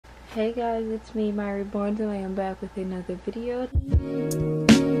Hey guys, it's me, Mya Reborns, and I am back with another video.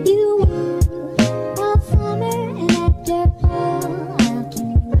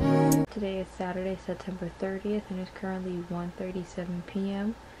 Today is Saturday, September 30th, and it's currently 1:37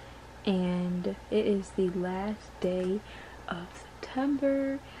 p.m. and it is the last day of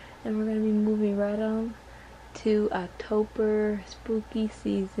September, and we're going to be moving right on to October, spooky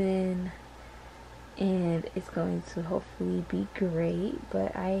season, and it's going to hopefully be great.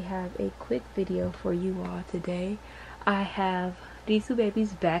 But I have a quick video for you all today. I have these two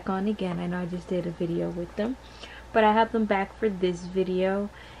babies back on again. I know I just did a video with them, but I have them back for this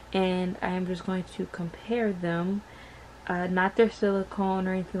video, and I am just going to compare them, not their silicone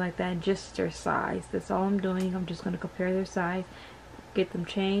or anything like that, just their size. That's all I'm doing. I'm just going to compare their size, get them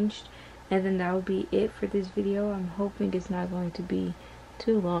changed, and then that will be it for this video. I'm hoping it's not going to be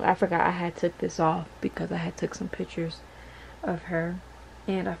too long. I forgot I had took this off because I had took some pictures of her,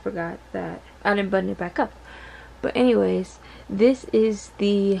 and I forgot that I didn't button it back up. But anyways, this is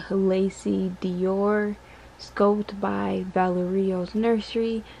the Lacy Dior, scoped by Valerio's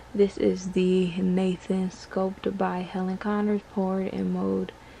Nursery. This is the Nathan, scoped by Helen Connors, poured and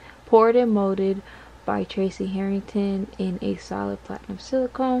molded by Tracy Harrington in a solid platinum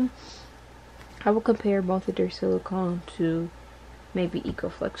silicone. I will compare both of their silicone to maybe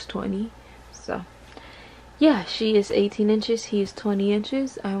EcoFlex 20. So yeah, she is 18 inches, he is 20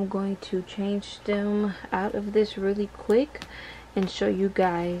 inches. I'm going to change them out of this really quick and show you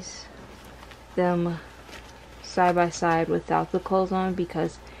guys them side by side without the clothes on,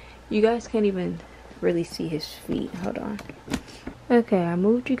 because you guys can't even really see his feet. Hold on. Okay, I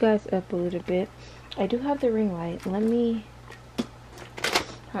moved you guys up a little bit. I do have the ring light. Hold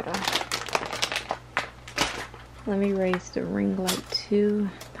on. Let me raise the ring light too.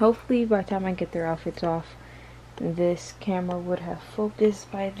 Hopefully by the time I get their outfits off, this camera would have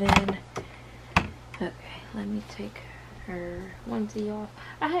focused by then. Okay, let me take her onesie off.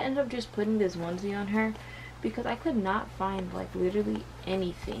 I had ended up just putting this onesie on her because I could not find like literally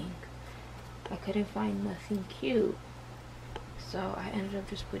anything. I couldn't find nothing cute. So I ended up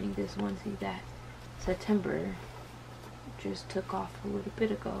just putting this onesie that September just took off a little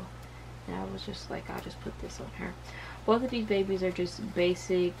bit ago. And I was just like, I'll just put this on her. Both of these babies are just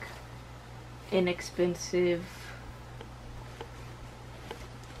basic, inexpensive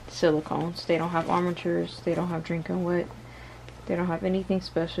silicones. They don't have armatures. They don't have drinking wet. They don't have anything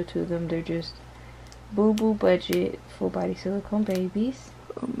special to them. They're just boo-boo budget, full-body silicone babies.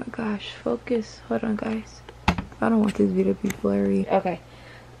 Oh my gosh, focus. Hold on, guys. I don't want this video to be blurry. Okay.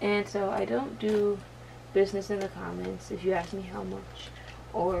 And so I don't do business in the comments. If you ask me how much,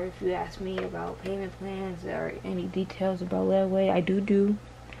 or if you ask me about payment plans or any details about layaway, I do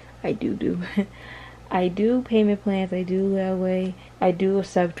I do payment plans, I do layaway, I do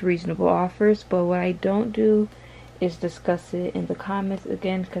accept reasonable offers, but what I don't do is discuss it in the comments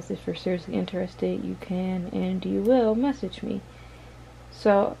again, because if you're seriously interested, you can and you will message me.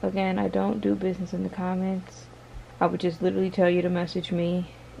 So again, I don't do business in the comments. I would just literally tell you to message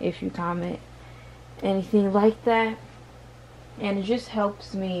me if you comment anything like that. And it just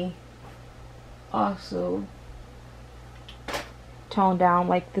helps me also tone down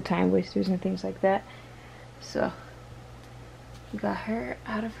like the time wasters and things like that. So we got her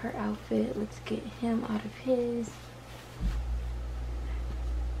out of her outfit. Let's get him out of his.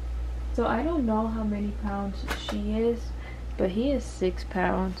 So I don't know how many pounds she is, but he is 6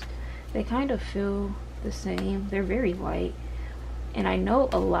 pounds. They kind of feel the same. They're very light, and I know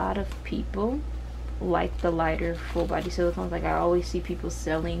a lot of people like the lighter full body silicones. Like I always see people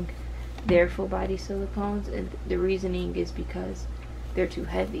selling their full body silicones, and the reasoning is because they're too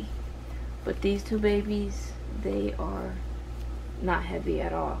heavy. But these two babies, they are not heavy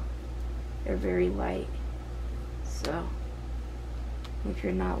at all. They're very light. So if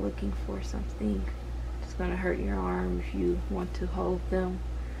you're not looking for something that's gonna hurt your arm, if you want to hold them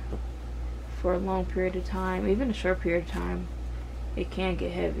for a long period of time, even a short period of time, it can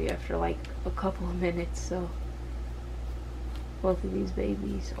get heavy after like a couple of minutes. So both of these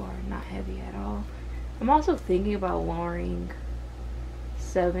babies are not heavy at all. I'm also thinking about lowering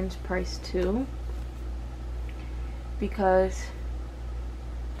Seven's price too, because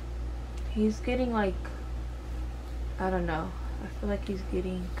he's getting like, I don't know, I feel like he's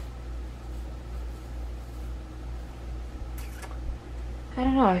getting, I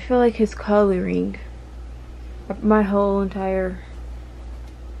don't know, I feel like his coloring, my whole entire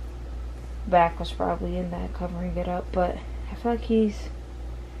back was probably in that, covering it up, but I feel like he's,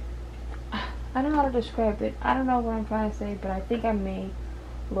 I don't know how to describe it. I don't know what I'm trying to say, but I think I may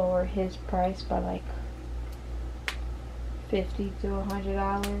lower his price by like $50 to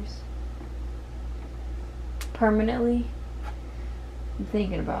 $100 permanently. I'm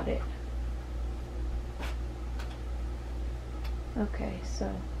thinking about it. Okay,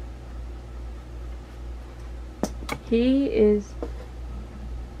 so he is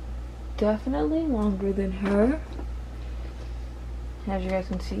definitely longer than her. As you guys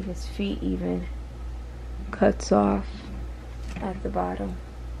can see, his feet even cuts off at the bottom.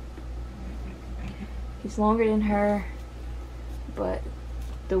 He's longer than her, but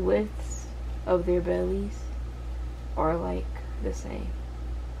the widths of their bellies are like the same.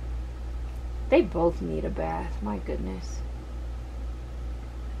 They both need a bath, my goodness.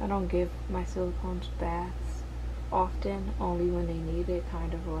 I don't give my silicones baths often, only when they need it,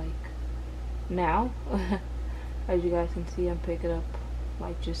 kind of like now. As you guys can see, I'm picking up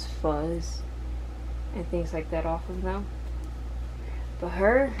like just fuzz and things like that off of them. But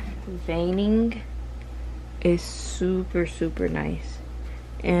her veining is super, super nice.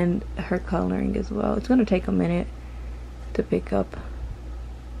 And her coloring as well. It's gonna take a minute to pick up.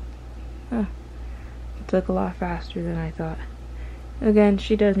 It took a lot faster than I thought. Again,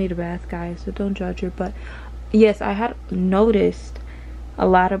 she does need a bath, guys, so don't judge her. But yes, I had noticed a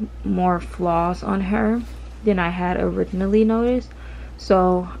lot of more flaws on her than I had originally noticed.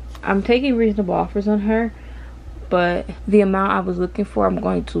 So I'm taking reasonable offers on her, but the amount I was looking for, I'm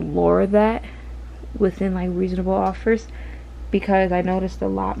going to lower that within like reasonable offers, because I noticed a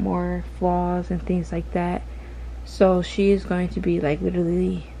lot more flaws and things like that. So she is going to be like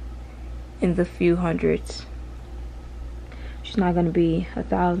literally in the few hundreds. She's not going to be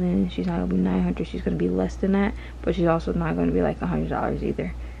 1,000, she's not going to be 900, she's going to be less than that, but she's also not going to be like $100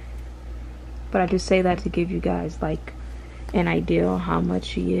 either. But I just say that to give you guys like an idea on how much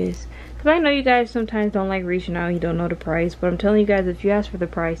she is, because I know you guys sometimes don't like reaching out, you don't know the price. But I'm telling you guys, if you ask for the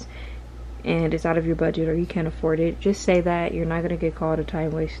price and it's out of your budget or you can't afford it, just say that. You're not going to get called a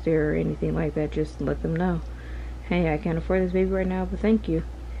time waster or anything like that. Just let them know, hey, I can't afford this baby right now, but thank you,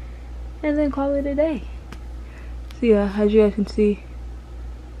 and then call it a day. So yeah, as you guys can see,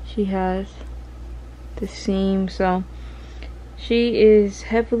 she has the seam, so she is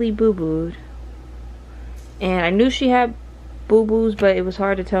heavily boo-booed. And I knew she had boo-boos, but it was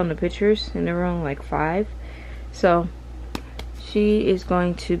hard to tell in the pictures, and there were only like 5. So she is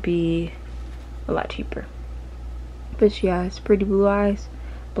going to be a lot cheaper. But she has pretty blue eyes,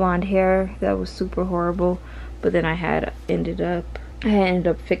 blonde hair. That was super horrible, but then I had ended up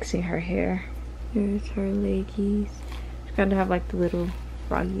fixing her hair. Here's her leggies. She's gonna have like the little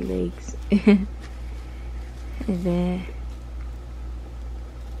froggy legs. And then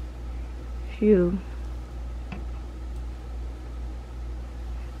phew.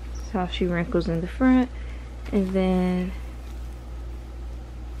 This is how she wrinkles in the front, and then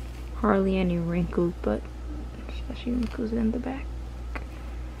hardly any wrinkles, but she wrinkles in the back.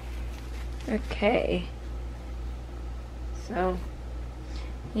 Okay, so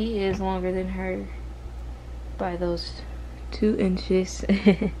he is longer than her by those 2 inches.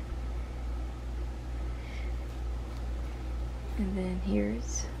 And then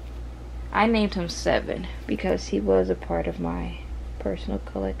here's, I named him 7 because he was a part of my personal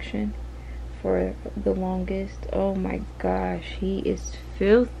collection for the longest. Oh my gosh, he is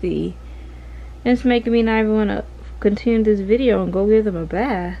filthy. It's making me not even want to continue this video and go give them a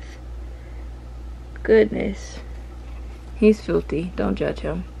bath. Goodness, he's filthy. Don't judge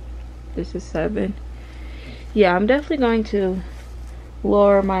him. This is 7. Yeah, I'm definitely going to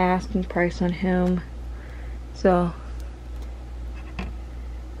lower my asking price on him. So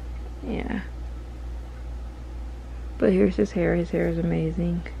yeah, but here's his hair. His hair is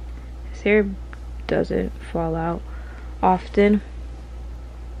amazing. His hair doesn't fall out often.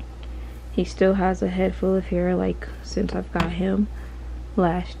 He still has a head full of hair, like since I've got him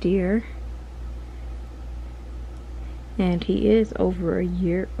last year. And he is over a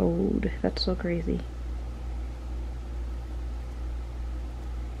year old. That's so crazy.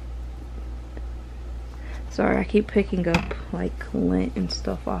 Sorry, I keep picking up like lint and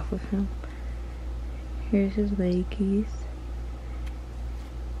stuff off of him. Here's his leggies.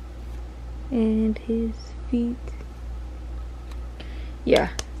 And his feet. Yeah,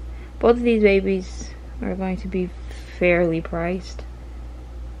 both of these babies are going to be fairly priced.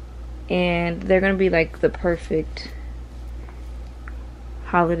 And they're going to be like the perfect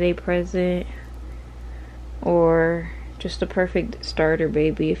holiday present, or just a perfect starter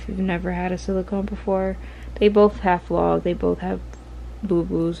baby if you've never had a silicone before. They both have flaws. They both have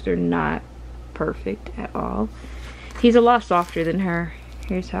boo-boos. They're not perfect at all. He's a lot softer than her.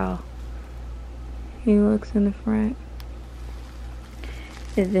 Here's how he looks in the front.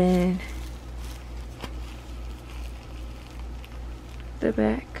 And then the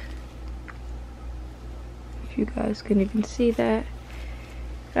back. If you guys can even see that.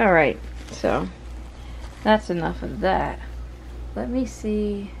 Alright, so that's enough of that. Let me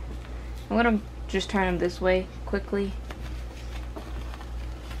see. I'm gonna just turn them this way quickly.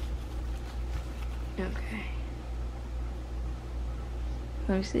 Okay.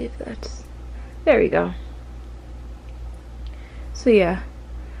 Let me see if that's... There we go. So yeah,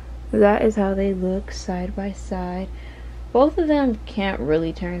 that is how they look side by side. Both of them can't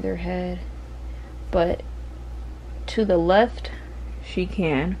really turn their head, but to the left she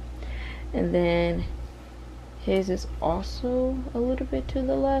can, and then his is also a little bit to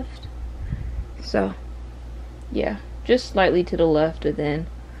the left. So yeah, just slightly to the left and then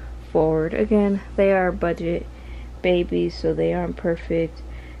forward. Again, they are budget babies, so they aren't perfect.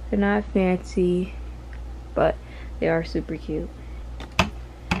 They're not fancy, but they are super cute.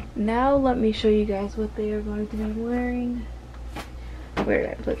 Now let me show you guys what they are going to be wearing. Where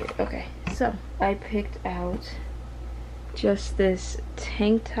did I put it? Okay, so I picked out just this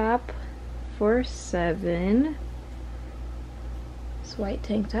tank top for $7. This white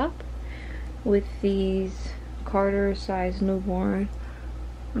tank top with these Carter size newborn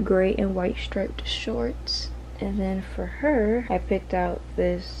gray and white striped shorts. And then for her, I picked out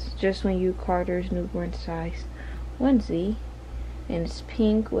this Just When You Carter's newborn size onesie, and it's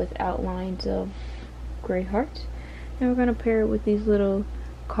pink with outlines of gray hearts, and we're going to pair it with these little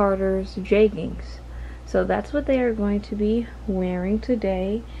Carter's jeggings. So that's what they are going to be wearing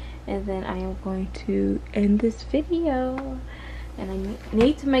today, and then I am going to end this video, and I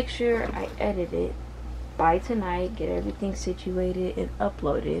need to make sure I edit it by tonight, get everything situated and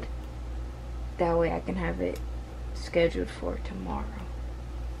uploaded. That way I can have it scheduled for tomorrow.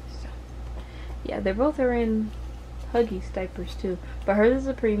 So yeah, they both are in Huggies diapers too, but hers is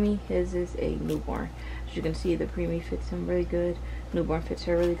a preemie, his is a newborn. As you can see, the preemie fits him really good, newborn fits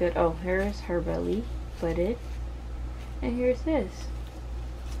her really good. Oh, here's her belly butted, and here's his.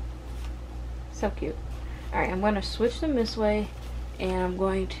 So cute. Alright, I'm going to switch them this way, and I'm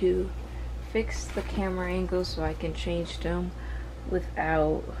going to fix the camera angle so I can change them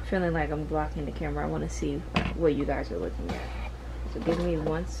without feeling like I'm blocking the camera. I want to see what you guys are looking at. So give me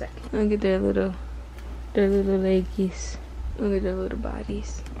 1 second. Look at their little leggies. Look at their little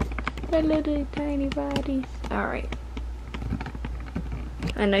bodies. Their little tiny bodies. Alright.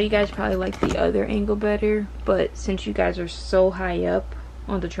 I know you guys probably like the other angle better, but since you guys are so high up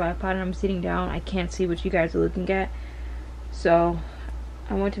on the tripod and I'm sitting down, I can't see what you guys are looking at. So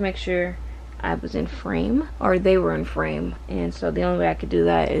I want to make sure I was in frame, or they were in frame, and so the only way I could do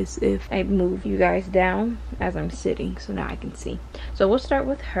that is if I move you guys down as I'm sitting, so now I can see. So we'll start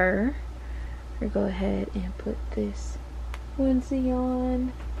with her. We'll go ahead and put this onesie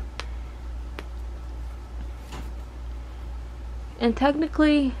on, and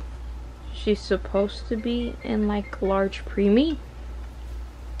technically she's supposed to be in like large preemie,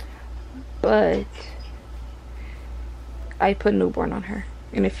 but I put newborn on her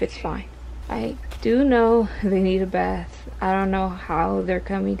and it fits fine. I do know they need a bath. I don't know how they're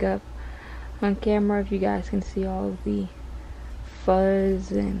coming up on camera, if you guys can see all of the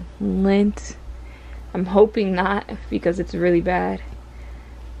fuzz and lint. I'm hoping not, because it's really bad.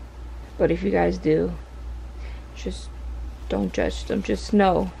 But if you guys do, just don't judge them. Just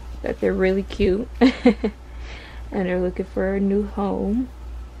know that they're really cute and they're looking for a new home.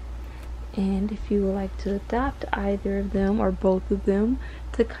 And if you would like to adopt either of them or both of them,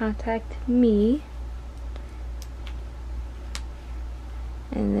 to contact me,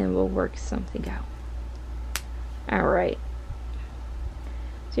 and then we'll work something out. Alright.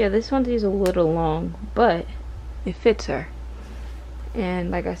 So yeah, this one's a little long, but it fits her.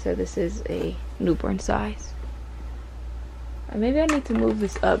 And like I said, this is a newborn size. Maybe I need to move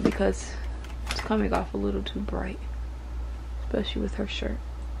this up because it's coming off a little too bright, especially with her shirt.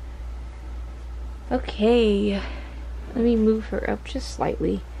 Okay, let me move her up just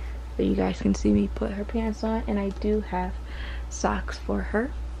slightly so you guys can see me put her pants on. And I do have socks for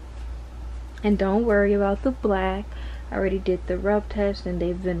her. And don't worry about the black. I already did the rub test and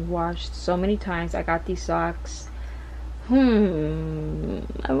they've been washed so many times. I got these socks, I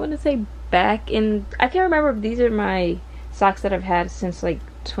want to say back in, I can't remember if these are my socks that I've had since like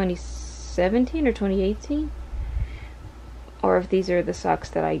 2017 or 2018, or if these are the socks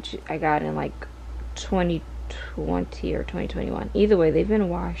that I got in like 2020 or 2021. Either way, they've been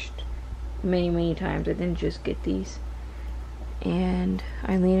washed many times. I didn't just get these, and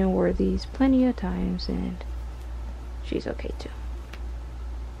Eileen wore these plenty of times and she's okay too.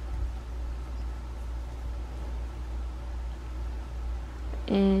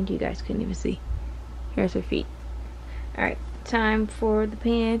 And you guys couldn't even see. Here's her feet. Alright, time for the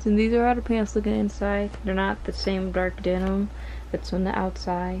pants, and these are how the pants looking inside. They're not the same dark denim that's on the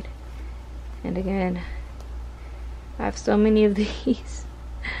outside. And again, I have so many of these.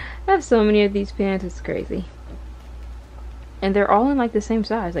 I have so many of these pants, it's crazy. And they're all in like the same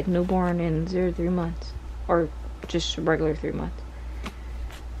size, like newborn and 0 to 3 months, or just regular 3 months.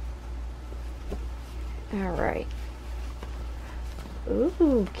 All right.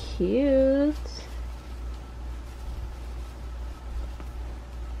 Ooh, cute.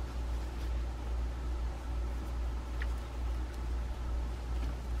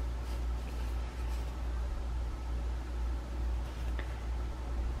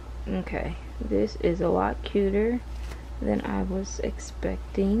 Okay, this is a lot cuter than I was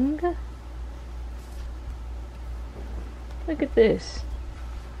expecting. Look at this.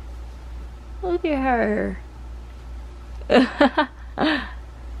 Look at her.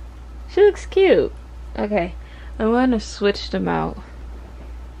 She looks cute. Okay, I'm gonna switch them out.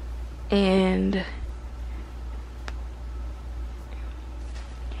 And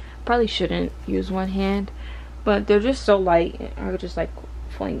probably shouldn't use one hand, but they're just so light. I could just like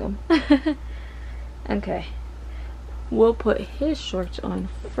fling them. Okay, we'll put his shorts on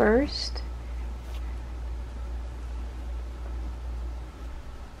first.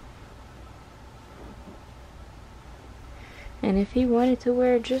 And if he wanted to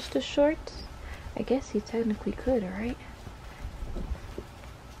wear just the shorts, I guess he technically could, right?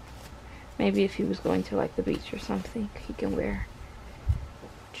 Maybe if he was going to like the beach or something, he can wear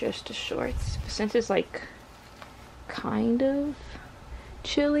just the shorts. But since it's like kind of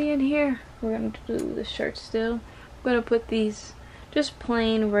chilly in here, we're gonna do the shirt still. I'm gonna put these just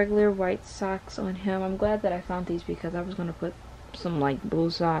plain regular white socks on him. I'm glad that I found these because I was gonna put some like blue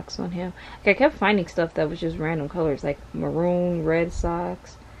socks on him. Like, I kept finding stuff that was just random colors, like maroon, red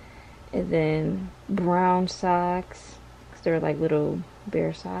socks, and then brown socks, because they're like little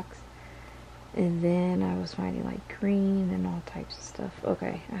bear socks. And then I was finding like green and all types of stuff.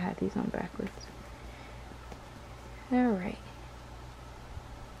 Okay, I had these on backwards. Alright.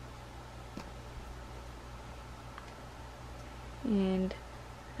 And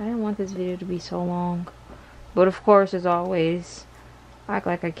I didn't want this video to be so long. But of course, as always, I act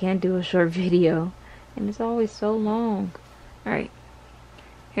like I can't do a short video. And it's always so long. Alright.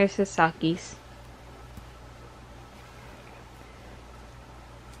 Here's his sockies.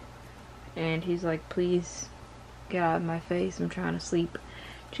 And he's like, please get out of my face. I'm trying to sleep.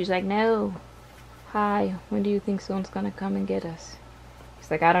 She's like, no. Hi, when do you think someone's gonna come and get us?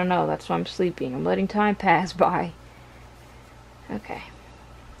 He's like, I don't know. That's why I'm sleeping. I'm letting time pass by. Okay.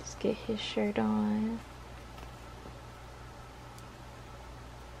 Let's get his shirt on.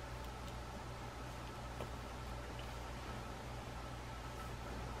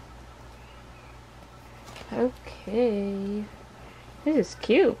 Okay, this is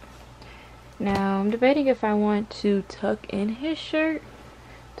cute. Now I'm debating if I want to tuck his shirt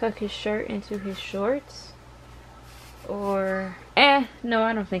into his shorts, or no,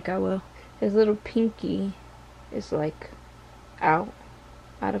 I don't think I will. His little pinky is like out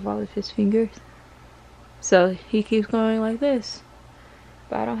of all of his fingers, so he keeps going like this.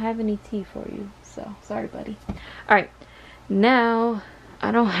 But I don't have any tea for you, so sorry, buddy. All right, now I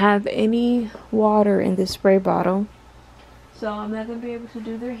don't have any water in this spray bottle, so I'm not going to be able to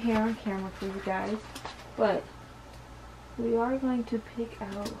do their hair on camera for you guys. But we are going to pick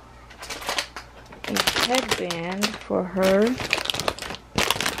out a headband for her.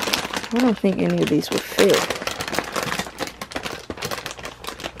 I don't think any of these will fit.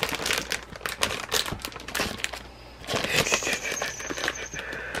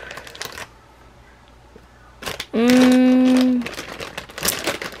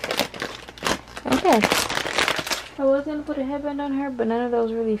 Okay. I was going to put a headband on her, but none of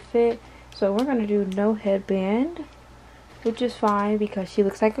those really fit. So we're going to do no headband, which is fine because she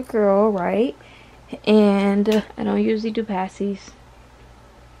looks like a girl, right? And I don't usually do passies.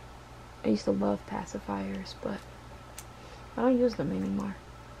 I used to love pacifiers, but I don't use them anymore.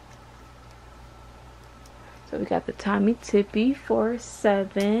 So we got the Tommy Tippy for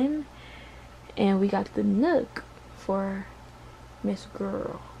 7. And we got the Nook for Miss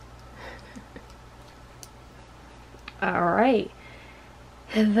Girl. Alright.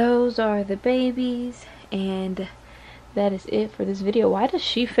 Those are the babies. And that is it for this video. Why does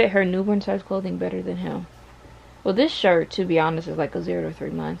she fit her newborn size clothing better than him? Well, this shirt, to be honest, is like a 0 to 3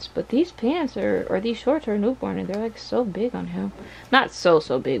 months. But these pants or these shorts are newborn, and they're like so big on him. Not so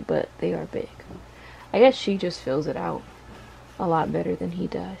big, but they are big. I guess she just fills it out a lot better than he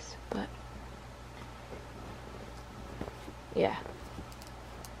does. But yeah.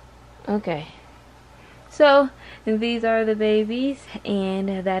 Okay. So these are the babies,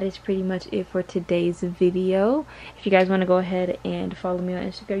 and that is pretty much it for today's video. If you guys want to go ahead and follow me on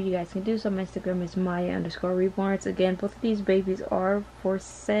Instagram, you guys can do so. My Instagram is Mya_Reborns. Again, both of these babies are for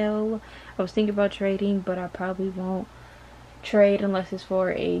sale. I was thinking about trading, but I probably won't trade unless it's for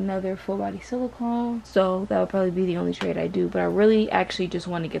another full body silicone, so that would probably be the only trade I do. But I really actually just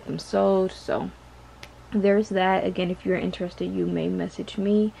want to get them sold, so there's that. Again, if you're interested, you may message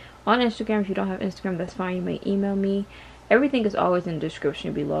me on Instagram. If you don't have Instagram, that's fine, you may email me. Everything is always in the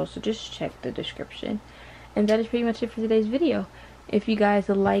description below, so just check the description. And that is pretty much it for today's video. If you guys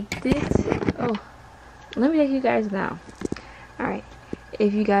liked it, oh, let me tell you guys now. Alright,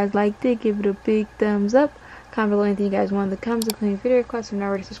 if you guys liked it, give it a big thumbs up. Comment below anything you guys want in the comments, including video requests. If you're not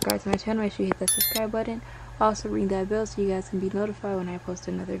already subscribed to my channel, make sure you hit that subscribe button. Also ring that bell so you guys can be notified when I post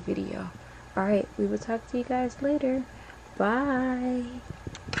another video. Alright, we will talk to you guys later. Bye.